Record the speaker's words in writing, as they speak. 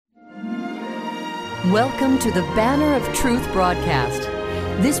Welcome to the Banner of Truth broadcast.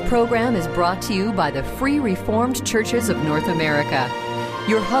 This program is brought to you by the Free Reformed Churches of North America.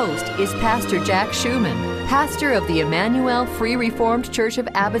 Your host is Pastor Jack Schumann, pastor of the Emmanuel Free Reformed Church of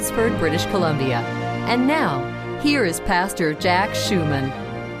Abbotsford, British Columbia. And now, here is Pastor Jack Schumann.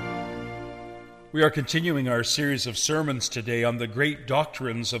 We are continuing our series of sermons today on the great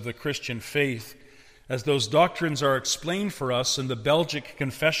doctrines of the Christian faith, as those doctrines are explained for us in the Belgic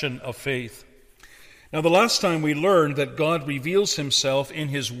Confession of Faith. Now, the last time we learned that God reveals himself in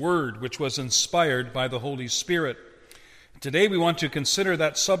his Word, which was inspired by the Holy Spirit. Today we want to consider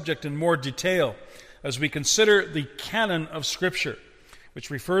that subject in more detail as we consider the canon of Scripture, which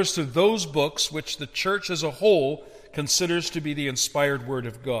refers to those books which the church as a whole considers to be the inspired Word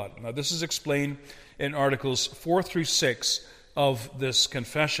of God. Now, this is explained in Articles 4 through 6 of this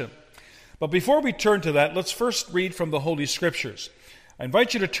confession. But before we turn to that, let's first read from the Holy Scriptures. I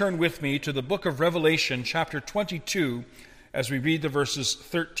invite you to turn with me to the book of Revelation, chapter 22, as we read the verses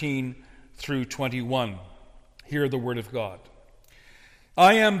 13 through 21. Hear the word of God.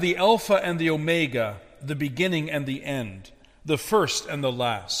 I am the Alpha and the Omega, the beginning and the end, the first and the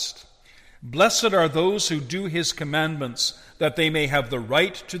last. Blessed are those who do his commandments, that they may have the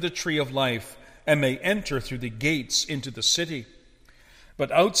right to the tree of life, and may enter through the gates into the city.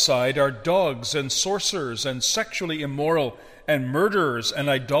 But outside are dogs and sorcerers and sexually immoral and murderers and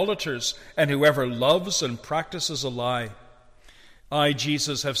idolaters and whoever loves and practices a lie. I,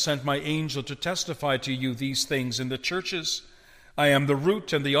 Jesus, have sent my angel to testify to you these things in the churches. I am the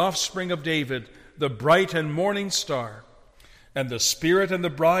root and the offspring of David, the bright and morning star. And the Spirit and the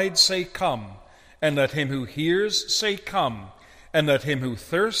bride say, Come. And let him who hears say, Come. And let him who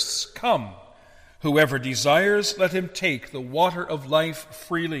thirsts come. Whoever desires, let him take the water of life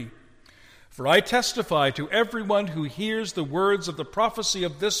freely. For I testify to everyone who hears the words of the prophecy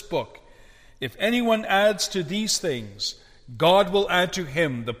of this book, if anyone adds to these things, God will add to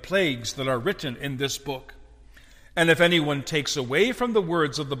him the plagues that are written in this book. And if anyone takes away from the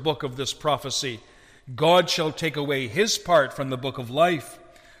words of the book of this prophecy, God shall take away his part from the book of life,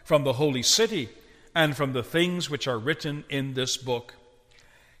 from the holy city, and from the things which are written in this book.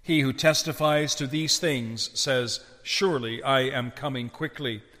 He who testifies to these things says, Surely I am coming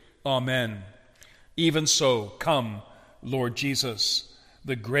quickly. Amen. Even so, come, Lord Jesus.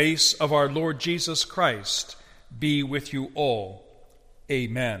 The grace of our Lord Jesus Christ be with you all.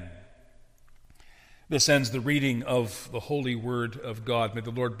 Amen. This ends the reading of the holy word of God. May the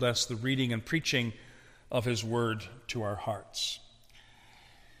Lord bless the reading and preaching of his word to our hearts.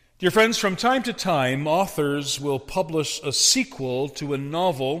 Dear friends, from time to time, authors will publish a sequel to a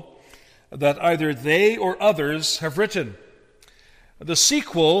novel that either they or others have written. The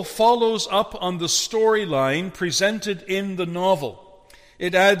sequel follows up on the storyline presented in the novel.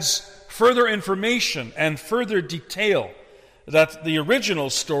 It adds further information and further detail that the original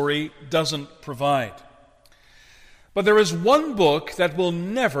story doesn't provide. But there is one book that will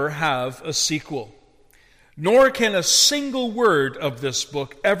never have a sequel, nor can a single word of this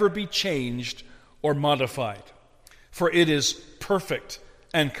book ever be changed or modified, for it is perfect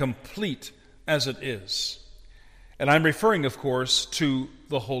and complete as it is. And I'm referring, of course, to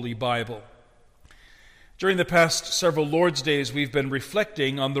the Holy Bible. During the past several Lord's Days, we've been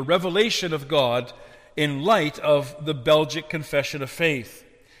reflecting on the revelation of God in light of the Belgic Confession of Faith.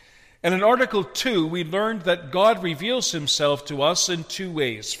 And in Article 2, we learned that God reveals himself to us in two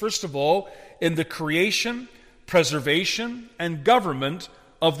ways. First of all, in the creation, preservation, and government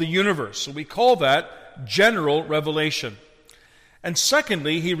of the universe. So we call that general revelation. And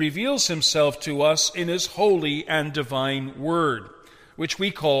secondly, he reveals himself to us in his holy and divine word, which we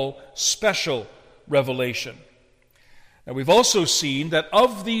call special revelation. Now, we've also seen that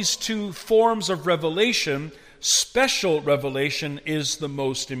of these two forms of revelation, special revelation is the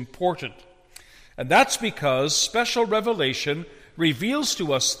most important. And that's because special revelation reveals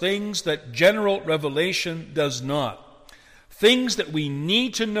to us things that general revelation does not, things that we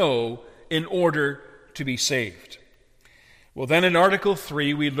need to know in order to be saved. Well, then in Article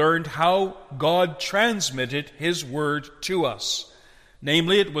 3, we learned how God transmitted his word to us.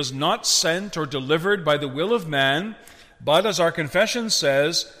 Namely, it was not sent or delivered by the will of man, but, as our confession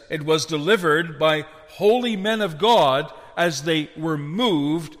says, it was delivered by holy men of God as they were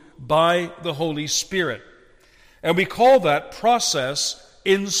moved by the Holy Spirit. And we call that process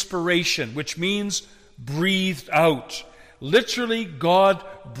inspiration, which means breathed out. Literally, God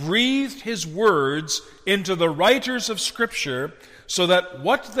breathed his words into the writers of Scripture so that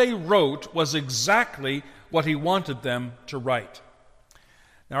what they wrote was exactly what he wanted them to write.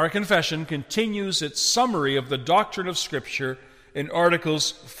 Now, our confession continues its summary of the doctrine of Scripture in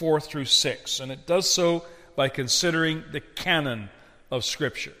Articles 4 through 6, and it does so by considering the canon of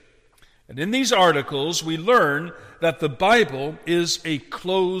Scripture. And in these articles, we learn that the Bible is a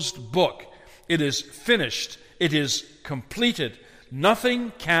closed book. It is finished. It is completed.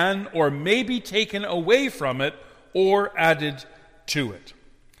 Nothing can or may be taken away from it or added to it.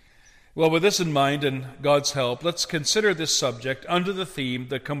 Well, with this in mind and God's help, let's consider this subject under the theme,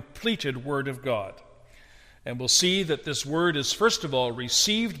 the completed Word of God. And we'll see that this Word is, first of all,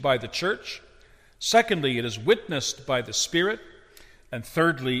 received by the church. Secondly, it is witnessed by the Spirit. And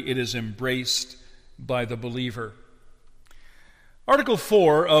thirdly, it is embraced by the believer. Article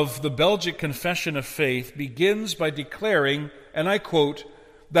 4 of the Belgic Confession of Faith begins by declaring, and I quote,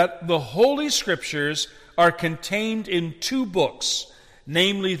 that the Holy Scriptures are contained in two books,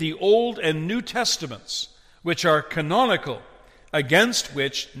 namely the Old and New Testaments, which are canonical, against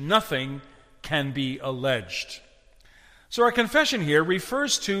which nothing can be alleged. So our confession here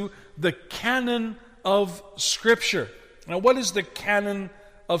refers to the canon of Scripture. Now, what is the canon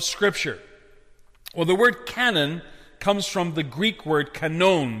of Scripture? Well, the word canon comes from the Greek word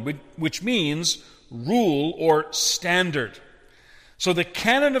kanon, which means rule or standard. So the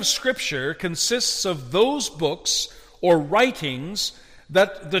canon of Scripture consists of those books or writings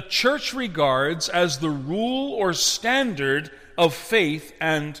that the church regards as the rule or standard of faith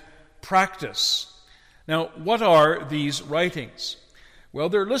and practice. Now, what are these writings? Well,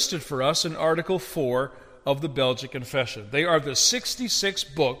 they're listed for us in Article 4 of the Belgic Confession. They are the 66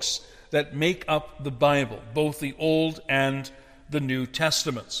 books that make up the Bible, both the Old and the New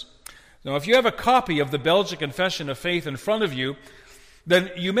Testaments. Now, if you have a copy of the Belgic Confession of Faith in front of you,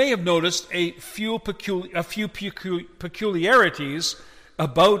 then you may have noticed a few peculiarities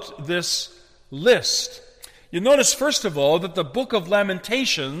about this list. You notice, first of all, that the Book of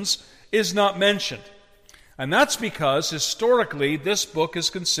Lamentations is not mentioned. And that's because, historically, this book is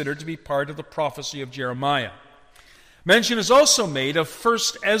considered to be part of the prophecy of Jeremiah. Mention is also made of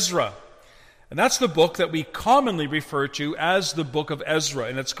 1st Ezra. And that's the book that we commonly refer to as the Book of Ezra.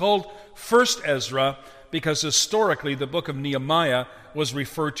 And it's called 1st Ezra because historically the book of Nehemiah was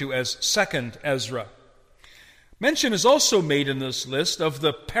referred to as 2nd Ezra. Mention is also made in this list of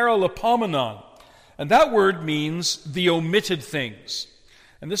the Paralipomenon, and that word means the omitted things.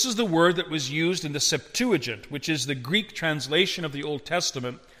 And this is the word that was used in the Septuagint, which is the Greek translation of the Old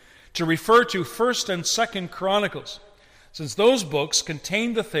Testament, to refer to 1st and 2nd Chronicles, since those books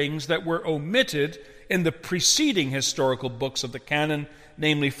contain the things that were omitted in the preceding historical books of the canon,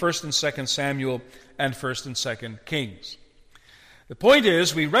 namely 1st and 2nd Samuel and 1st and 2nd Kings. The point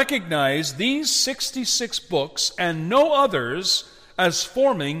is, we recognize these 66 books and no others as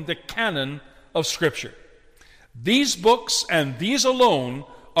forming the canon of Scripture. These books and these alone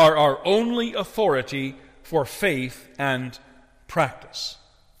are our only authority for faith and practice.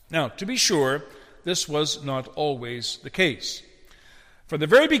 Now, to be sure, this was not always the case. From the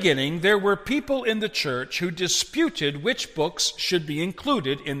very beginning, there were people in the church who disputed which books should be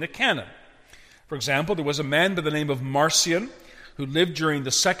included in the canon. For example, there was a man by the name of Marcion who lived during the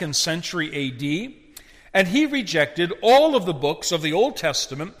 2nd century A.D., and he rejected all of the books of the Old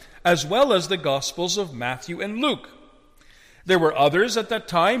Testament as well as the Gospels of Matthew and Luke. There were others at that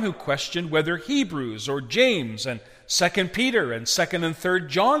time who questioned whether Hebrews or James and 2 Peter and 2nd and 3rd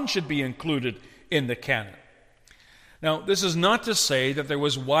John should be included in the canon. Now, this is not to say that there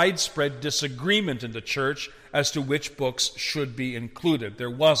was widespread disagreement in the church as to which books should be included. There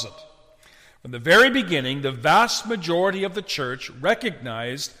wasn't. From the very beginning, the vast majority of the church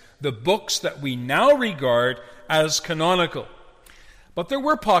recognized the books that we now regard as canonical. But there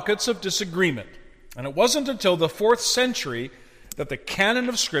were pockets of disagreement, and it wasn't until the 4th century that the canon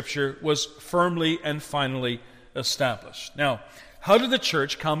of Scripture was firmly and finally established. Now, how did the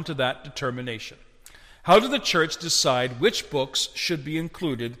church come to that determination? How did the church decide which books should be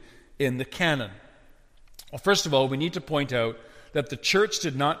included in the canon? Well, first of all, we need to point out that the church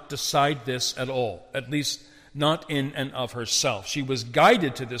did not decide this at all, at least not in and of herself. She was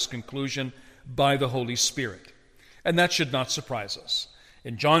guided to this conclusion by the Holy Spirit. And that should not surprise us.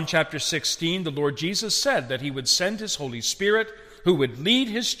 In John chapter 16, the Lord Jesus said that he would send his Holy Spirit who would lead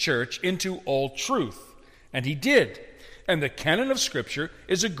his church into all truth. And he did. And the canon of Scripture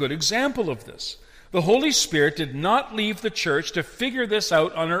is a good example of this. The Holy Spirit did not leave the church to figure this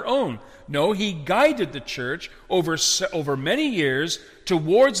out on her own. No, he guided the church over many years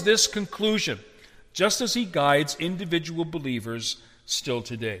towards this conclusion, just as he guides individual believers still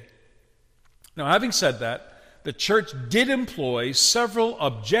today. Now, having said that, the church did employ several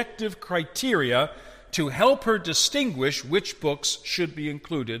objective criteria to help her distinguish which books should be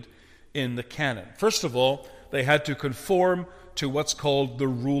included in the canon. First of all, they had to conform to what's called the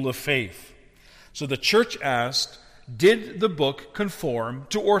rule of faith. So the church asked, did the book conform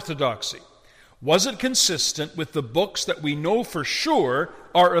to orthodoxy? Was it consistent with the books that we know for sure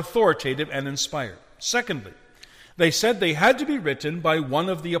are authoritative and inspired? Secondly, they said they had to be written by one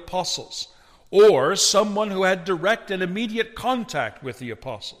of the apostles, or someone who had direct and immediate contact with the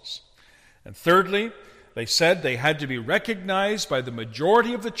apostles. And thirdly, they said they had to be recognized by the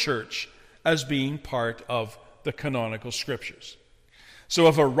majority of the church as being part of the canonical scriptures. So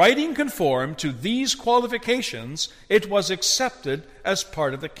if a writing conformed to these qualifications, it was accepted as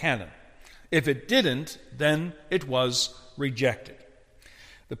part of the canon. If it didn't, then it was rejected.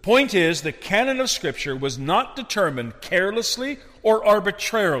 The point is, the canon of Scripture was not determined carelessly or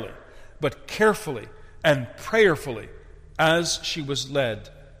arbitrarily, but carefully and prayerfully as she was led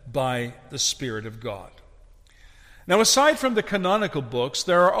by the Spirit of God. Now, aside from the canonical books,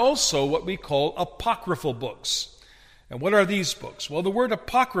 there are also what we call apocryphal books. And what are these books? Well, the word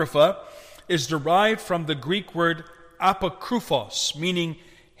apocrypha is derived from the Greek word apokryphos, meaning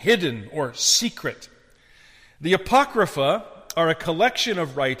hidden or secret. The Apocrypha are a collection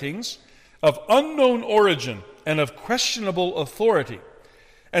of writings of unknown origin and of questionable authority.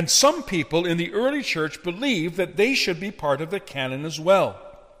 And some people in the early church believed that they should be part of the canon as well.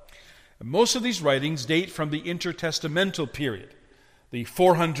 And most of these writings date from the intertestamental period, the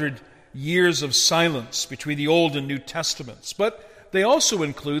 400 years of silence between the Old and New Testaments. But they also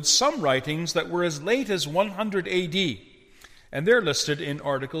include some writings that were as late as 100 AD. And they're listed in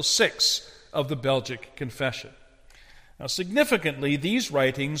Article 6 of the Belgic Confession. Now, significantly, these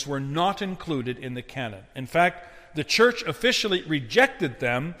writings were not included in the canon. In fact, the church officially rejected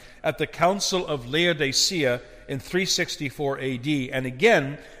them at the Council of Laodicea in 364 AD, and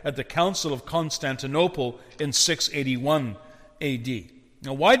again at the Council of Constantinople in 681 AD.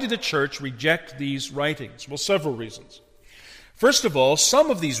 Now, why did the church reject these writings? Well, several reasons. First of all, some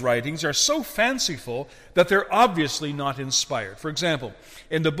of these writings are so fanciful that they're obviously not inspired. For example,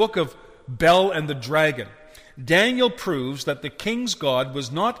 in the book of Bel and the Dragon, Daniel proves that the king's god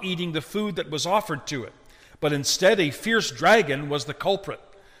was not eating the food that was offered to it, but instead a fierce dragon was the culprit.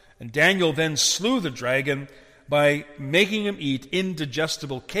 And Daniel then slew the dragon by making him eat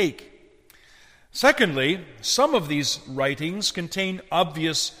indigestible cake. Secondly, some of these writings contain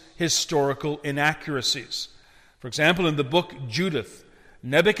obvious historical inaccuracies. For example, in the book Judith,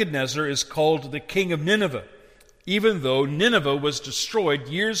 Nebuchadnezzar is called the king of Nineveh, even though Nineveh was destroyed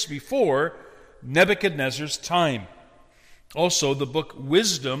years before Nebuchadnezzar's time. Also, the book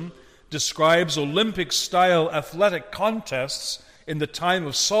Wisdom describes Olympic-style athletic contests in the time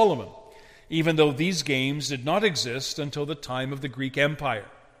of Solomon, even though these games did not exist until the time of the Greek Empire.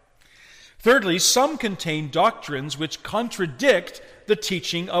 Thirdly, some contain doctrines which contradict the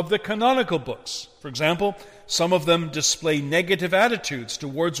teaching of the canonical books. For example, some of them display negative attitudes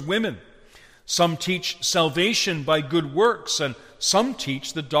towards women. Some teach salvation by good works, and some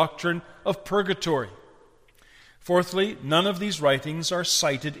teach the doctrine of purgatory. Fourthly, none of these writings are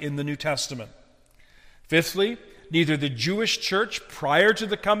cited in the New Testament. Fifthly, neither the Jewish church prior to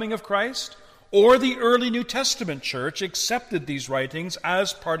the coming of Christ or the early New Testament church accepted these writings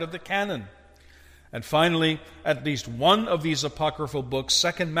as part of the canon. And finally, at least one of these apocryphal books,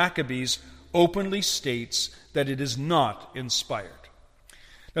 2 Maccabees, openly states that it is not inspired.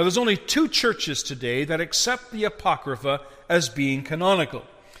 Now, there's only two churches today that accept the Apocrypha as being canonical,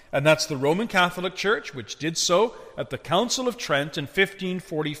 and that's the Roman Catholic Church, which did so at the Council of Trent in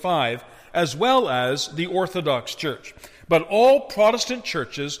 1545, as well as the Orthodox Church. But all Protestant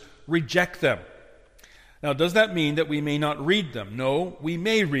churches reject them. Now, does that mean that we may not read them? No, we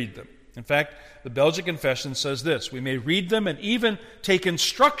may read them. In fact, the Belgic Confession says this: we may read them and even take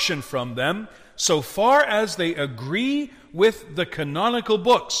instruction from them so far as they agree with the canonical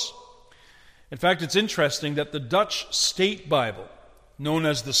books. In fact, it's interesting that the Dutch State Bible, known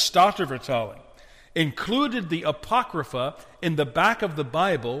as the Statenvertaling, included the Apocrypha in the back of the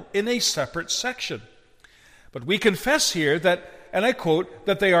Bible in a separate section. But we confess here that, and I quote,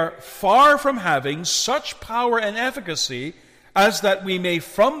 that they are far from having such power and efficacy as that we may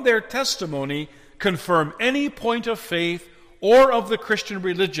from their testimony confirm any point of faith or of the Christian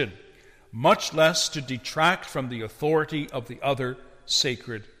religion, much less to detract from the authority of the other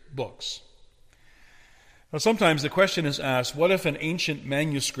sacred books. Now, sometimes the question is asked, what if an ancient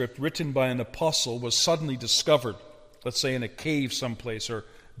manuscript written by an apostle was suddenly discovered, let's say in a cave someplace or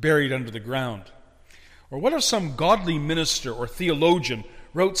buried under the ground? Or what if some godly minister or theologian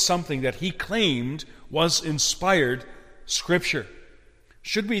wrote something that he claimed was inspired Scripture?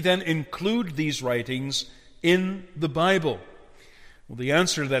 Should we then include these writings in the Bible? Well, the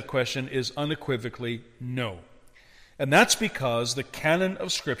answer to that question is unequivocally no. And that's because the canon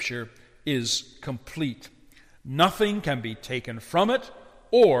of Scripture is complete. Nothing can be taken from it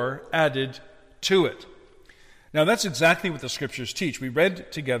or added to it. Now that's exactly what the Scriptures teach. We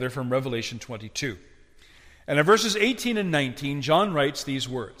read together from Revelation 22. And in verses 18 and 19, John writes these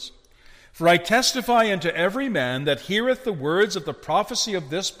words, "For I testify unto every man that heareth the words of the prophecy of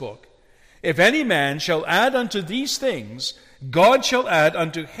this book, if any man shall add unto these things, God shall add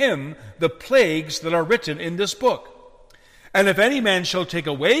unto him the plagues that are written in this book. And if any man shall take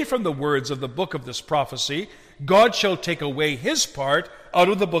away from the words of the book of this prophecy, God shall take away his part out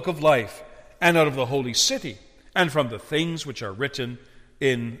of the book of life, and out of the holy city, and from the things which are written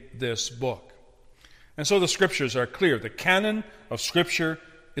in this book." And so the Scriptures are clear. The canon of Scripture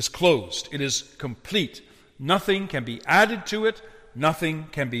is closed. It is complete. Nothing can be added to it. Nothing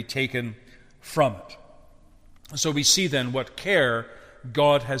can be taken from it. So we see then what care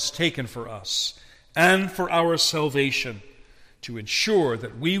God has taken for us and for our salvation to ensure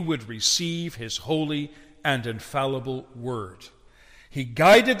that we would receive His holy and infallible Word. He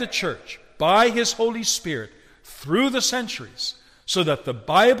guided the church by His Holy Spirit through the centuries so that the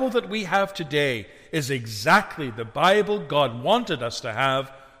Bible that we have today is exactly the Bible God wanted us to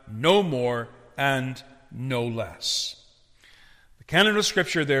have, no more and no less. The canon of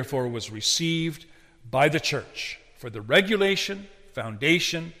Scripture, therefore, was received by the church for the regulation,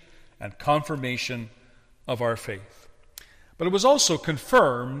 foundation, and confirmation of our faith. But it was also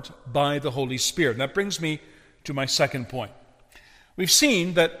confirmed by the Holy Spirit. And that brings me to my second point. We've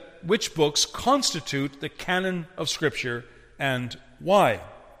seen that which books constitute the canon of Scripture and why.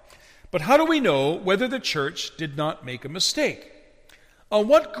 But how do we know whether the church did not make a mistake? On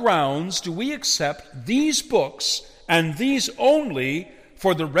what grounds do we accept these books and these only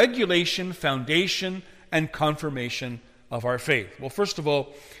for the regulation, foundation, and confirmation of our faith? Well, first of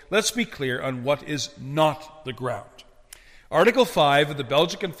all, let's be clear on what is not the ground. Article 5 of the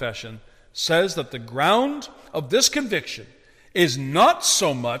Belgic Confession says that the ground of this conviction is not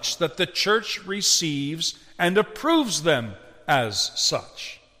so much that the church receives and approves them as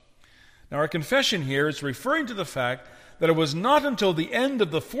such. Now, our confession here is referring to the fact that it was not until the end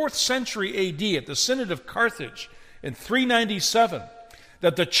of the 4th century A.D. at the Synod of Carthage in 397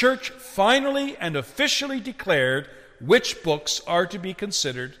 that the church finally and officially declared which books are to be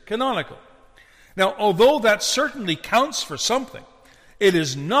considered canonical. Now, although that certainly counts for something, it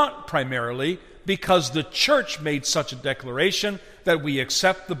is not primarily because the church made such a declaration that we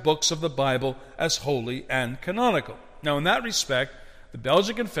accept the books of the Bible as holy and canonical. Now, in that respect, the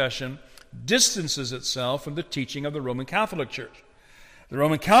Belgic Confession distances itself from the teaching of the Roman Catholic Church. The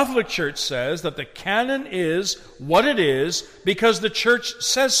Roman Catholic Church says that the canon is what it is because the church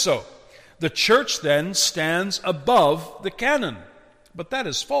says so. The church then stands above the canon. But that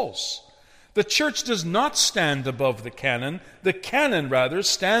is false. The church does not stand above the canon. The canon, rather,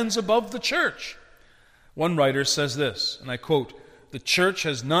 stands above the church. One writer says this, and I quote, "The church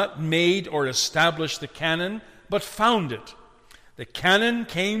has not made or established the canon, but found it. The canon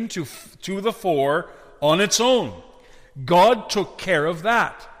came to the fore on its own. God took care of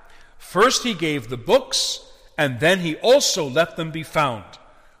that. First He gave the books, and then He also let them be found.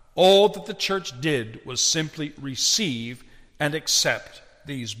 All that the church did was simply receive and accept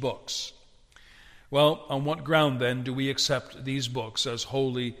these books." Well, on what ground then do we accept these books as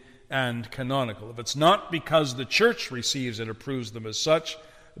holy and canonical? If it's not because the church receives and approves them as such,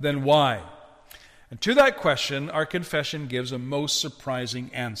 then why? And to that question, our confession gives a most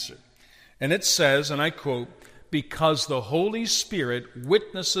surprising answer. And it says, and I quote, "Because the Holy Spirit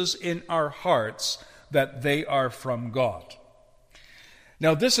witnesses in our hearts that they are from God."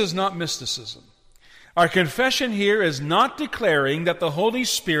 Now, this is not mysticism. Our confession here is not declaring that the Holy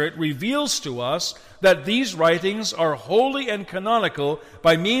Spirit reveals to us that these writings are holy and canonical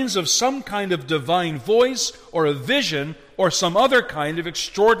by means of some kind of divine voice or a vision or some other kind of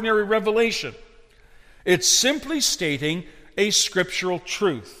extraordinary revelation. It's simply stating a scriptural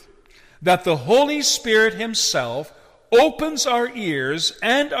truth, that the Holy Spirit Himself opens our ears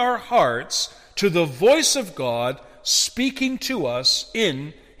and our hearts to the voice of God speaking to us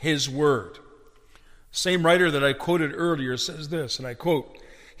in His Word. Same writer that I quoted earlier says this, and I quote,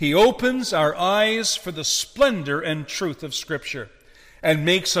 "He opens our eyes for the splendor and truth of Scripture and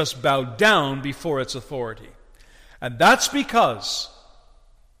makes us bow down before its authority." And that's because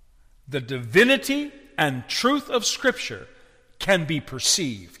the divinity and truth of Scripture can be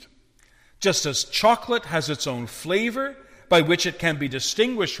perceived. Just as chocolate has its own flavor by which it can be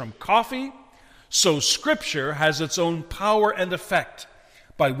distinguished from coffee, so Scripture has its own power and effect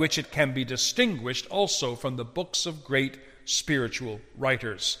by which it can be distinguished also from the books of great spiritual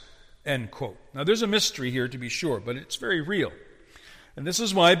writers, End quote. Now, there's a mystery here, to be sure, but it's very real. And this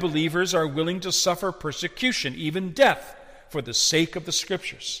is why believers are willing to suffer persecution, even death, for the sake of the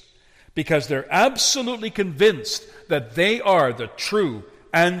Scriptures, because they're absolutely convinced that they are the true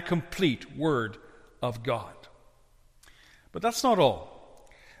and complete Word of God. But that's not all.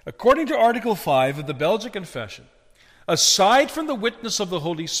 According to Article 5 of the Belgic Confession, aside from the witness of the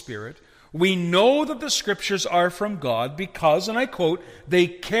Holy Spirit, we know that the Scriptures are from God because, and I quote, they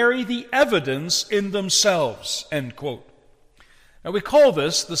carry the evidence in themselves, end quote. Now we call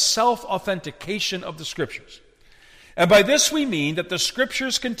this the self-authentication of the Scriptures. And by this we mean that the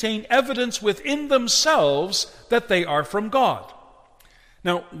Scriptures contain evidence within themselves that they are from God.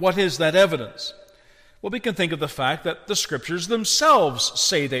 Now, what is that evidence? Well, we can think of the fact that the Scriptures themselves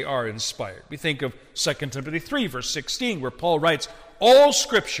say they are inspired. We think of 2 Timothy 3, verse 16, where Paul writes, all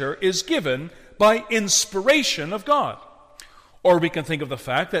Scripture is given by inspiration of God. Or we can think of the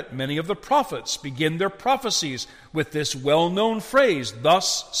fact that many of the prophets begin their prophecies with this well-known phrase,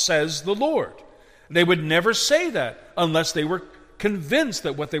 thus says the Lord. They would never say that unless they were convinced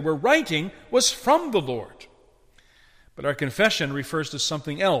that what they were writing was from the Lord. But our confession refers to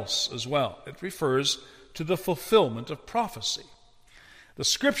something else as well. It refers to the fulfillment of prophecy. The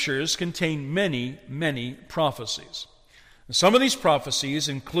Scriptures contain many, many prophecies. And some of these prophecies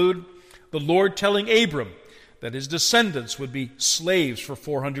include the Lord telling Abram that his descendants would be slaves for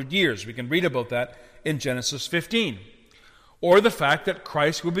 400 years. We can read about that in Genesis 15. Or the fact that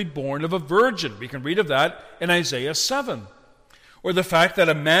Christ would be born of a virgin. We can read of that in Isaiah 7. Or the fact that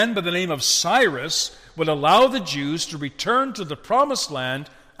a man by the name of Cyrus would allow the Jews to return to the promised land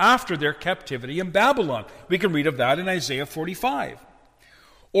after their captivity in Babylon. We can read of that in Isaiah 45.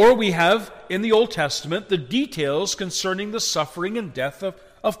 Or we have in the Old Testament the details concerning the suffering and death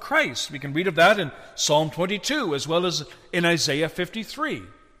of Christ. We can read of that in Psalm 22 as well as in Isaiah 53.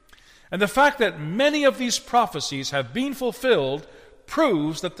 And the fact that many of these prophecies have been fulfilled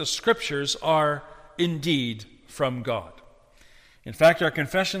proves that the Scriptures are indeed from God. In fact, our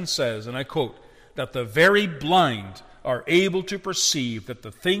confession says, and I quote, that the very blind are able to perceive that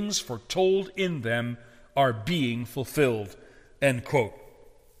the things foretold in them are being fulfilled, end quote.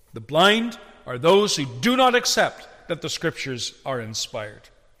 The blind are those who do not accept that the Scriptures are inspired.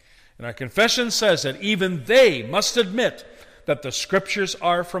 And our confession says that even they must admit that the Scriptures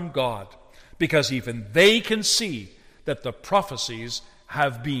are from God, because even they can see that the prophecies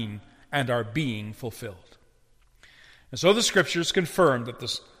have been and are being fulfilled. And so the Scriptures confirm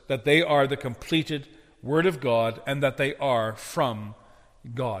that they are the completed Word of God and that they are from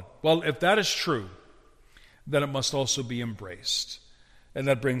God. Well, if that is true, then it must also be embraced. And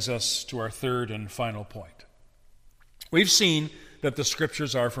that brings us to our third and final point. We've seen that the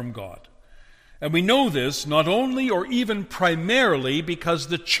Scriptures are from God. And we know this not only or even primarily because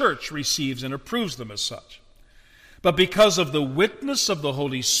the church receives and approves them as such, but because of the witness of the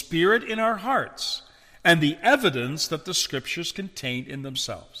Holy Spirit in our hearts and the evidence that the Scriptures contain in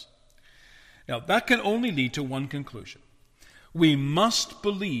themselves. Now, that can only lead to one conclusion. We must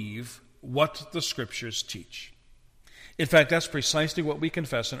believe what the Scriptures teach. In fact, that's precisely what we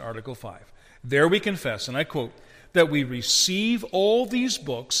confess in Article 5. There we confess, and I quote, that we receive all these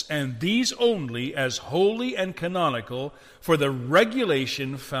books and these only as holy and canonical for the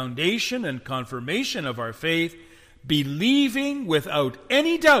regulation, foundation, and confirmation of our faith, believing without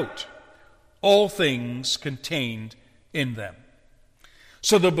any doubt all things contained in them.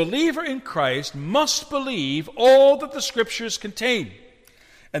 So the believer in Christ must believe all that the Scriptures contain.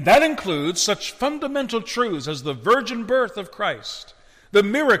 And that includes such fundamental truths as the virgin birth of Christ, the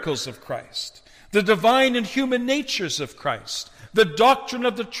miracles of Christ, the divine and human natures of Christ, the doctrine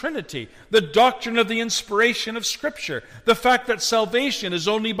of the Trinity, the doctrine of the inspiration of Scripture, the fact that salvation is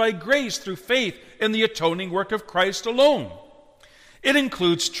only by grace through faith in the atoning work of Christ alone. It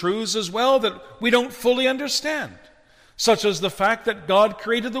includes truths as well that we don't fully understand, such as the fact that God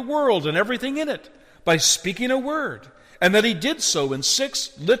created the world and everything in it by speaking a word, and that He did so in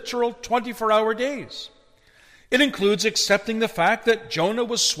 6 literal 24-hour days. It includes accepting the fact that Jonah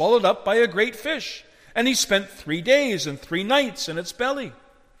was swallowed up by a great fish, and he spent 3 days and 3 nights in its belly.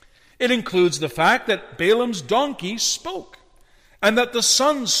 It includes the fact that Balaam's donkey spoke, and that the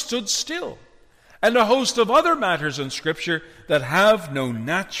sun stood still, and a host of other matters in Scripture that have no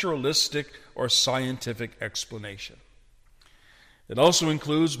naturalistic or scientific explanation. It also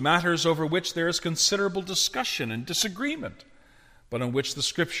includes matters over which there is considerable discussion and disagreement, but on which the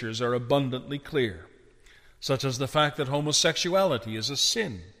Scriptures are abundantly clear, such as the fact that homosexuality is a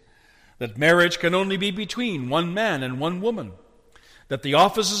sin, that marriage can only be between one man and one woman, that the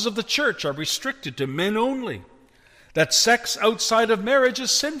offices of the church are restricted to men only, that sex outside of marriage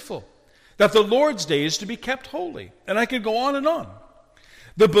is sinful, that the Lord's Day is to be kept holy. And I could go on and on.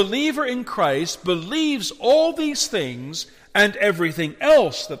 The believer in Christ believes all these things and everything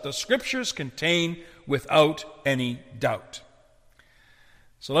else that the Scriptures contain without any doubt.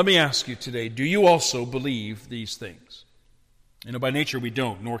 So let me ask you today, do you also believe these things? By nature we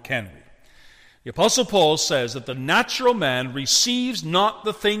don't, nor can we. The Apostle Paul says that the natural man receives not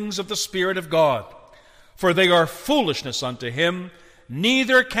the things of the Spirit of God, for they are foolishness unto him,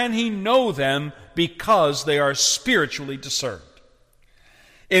 neither can he know them because they are spiritually discerned.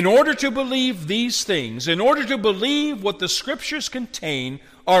 In order to believe these things, in order to believe what the Scriptures contain,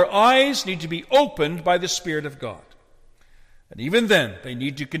 our eyes need to be opened by the Spirit of God. And even then, they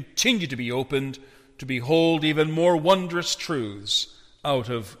need to continue to be opened to behold even more wondrous truths out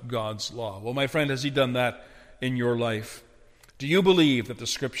of God's law. Well, my friend, has He done that in your life? Do you believe that the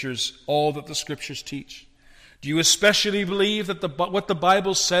Scriptures, all that the Scriptures teach? Do you especially believe that what the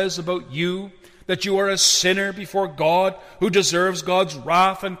Bible says about you, that you are a sinner before God who deserves God's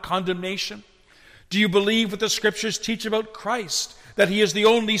wrath and condemnation? Do you believe what the Scriptures teach about Christ, that He is the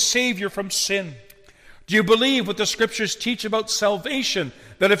only Savior from sin? Do you believe what the Scriptures teach about salvation,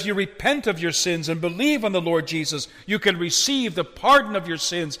 that if you repent of your sins and believe on the Lord Jesus, you can receive the pardon of your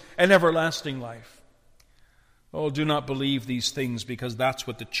sins and everlasting life? Oh, do not believe these things because that's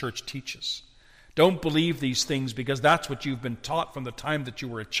what the church teaches. Don't believe these things because that's what you've been taught from the time that you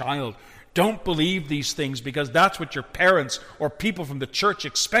were a child. Don't believe these things because that's what your parents or people from the church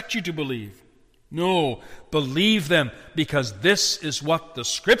expect you to believe. No, believe them because this is what the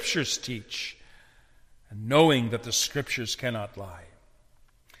Scriptures teach, and knowing that the Scriptures cannot lie.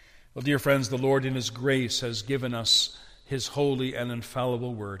 Well, dear friends, the Lord in His grace has given us His holy and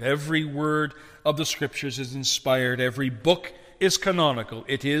infallible Word. Every word of the Scriptures is inspired. Every book is canonical.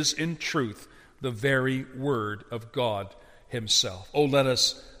 It is, in truth, the very Word of God Himself. Oh, let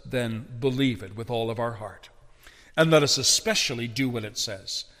us then believe it with all of our heart. And let us especially do what it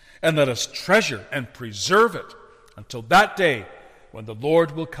says. And let us treasure and preserve it until that day when the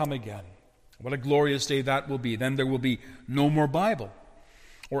Lord will come again. What a glorious day that will be. Then there will be no more Bible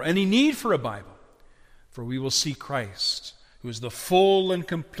or any need for a Bible, for we will see Christ, who is the full and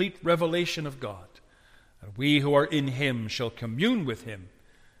complete revelation of God. And we who are in Him shall commune with Him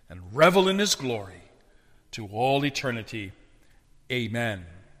and revel in His glory to all eternity. Amen.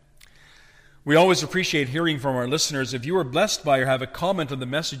 We always appreciate hearing from our listeners. If you are blessed by or have a comment on the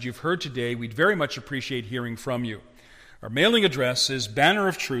message you've heard today, we'd very much appreciate hearing from you. Our mailing address is Banner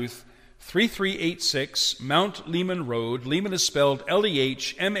of Truth, 3386 Mount Lehman Road. Lehman is spelled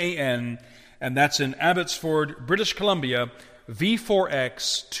Lehman, and that's in Abbotsford, British Columbia,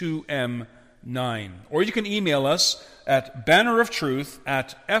 V4X2M9. Or you can email us at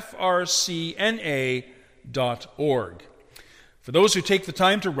banneroftruth@frcna.org. For those who take the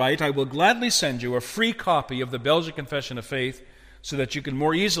time to write, I will gladly send you a free copy of the Belgic Confession of Faith so that you can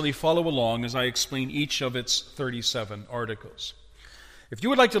more easily follow along as I explain each of its 37 articles. If you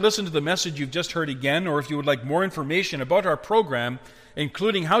would like to listen to the message you've just heard again, or if you would like more information about our program,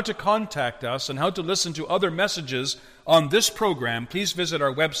 including how to contact us and how to listen to other messages on this program, please visit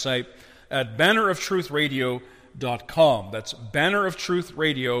our website at banneroftruthradio.com. That's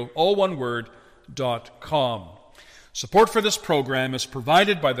banneroftruthradio, all one word, .com. Support for this program is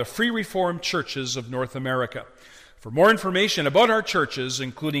provided by the Free Reformed Churches of North America. For more information about our churches,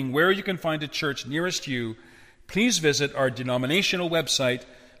 including where you can find a church nearest you, please visit our denominational website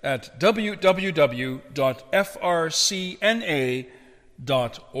at www.frcna.org.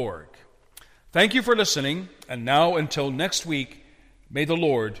 Thank you for listening, and now until next week, may the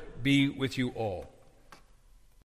Lord be with you all.